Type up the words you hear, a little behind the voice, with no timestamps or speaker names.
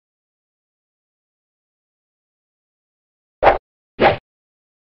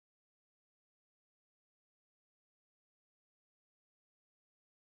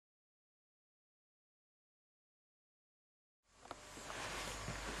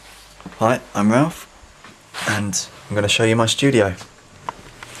Hi, I'm Ralph, and I'm going to show you my studio.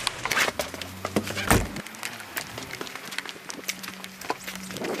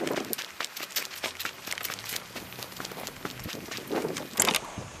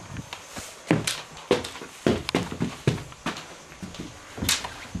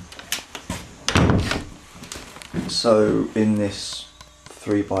 So in this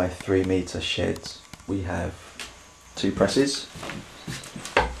 3x3 metre shed we have two presses,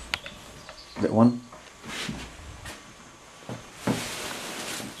 little one,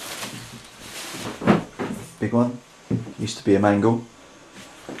 big one, used to be a mangle,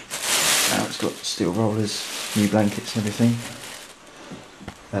 now it's got steel rollers, new blankets and everything,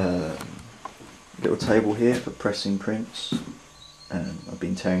 little table here for pressing prints, and I've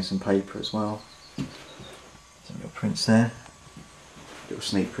been tearing some paper as well. Some little prints there, little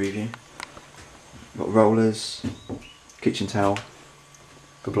sneak preview. Got rollers, kitchen towel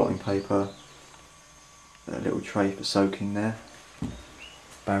for blotting paper, a little tray for soaking there,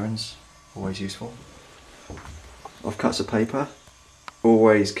 Barron's, always useful. Offcuts of paper,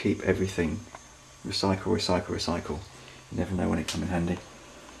 always keep everything, recycle, recycle, recycle, you never know when it comes in handy.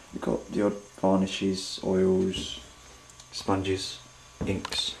 You've got the odd varnishes, oils, sponges,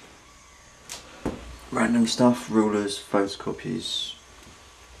 inks, random stuff, rulers, photocopies,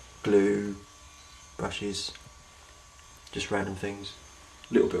 glue, brushes, just random things.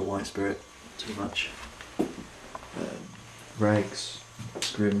 A little bit of white spirit, too much. Rags,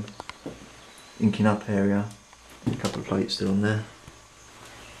 scrim, inking up area, a couple of plates still on there,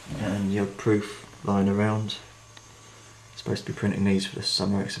 and your proof lying around. Supposed to be printing these for the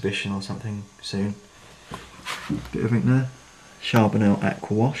summer exhibition or something soon. Bit of ink there. Charbonnel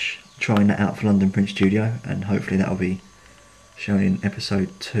Aqua Wash. Trying that out for London Print Studio, and hopefully that'll be shown in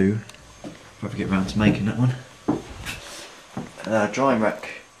episode 2 if I ever get round to making that one. Drying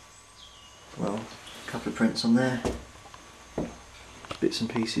rack. Well, a couple of prints on there. Bits and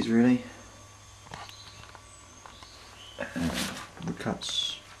pieces really. The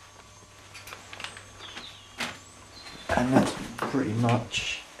cuts. And that's pretty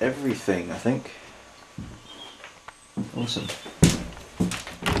much everything, I think. Awesome.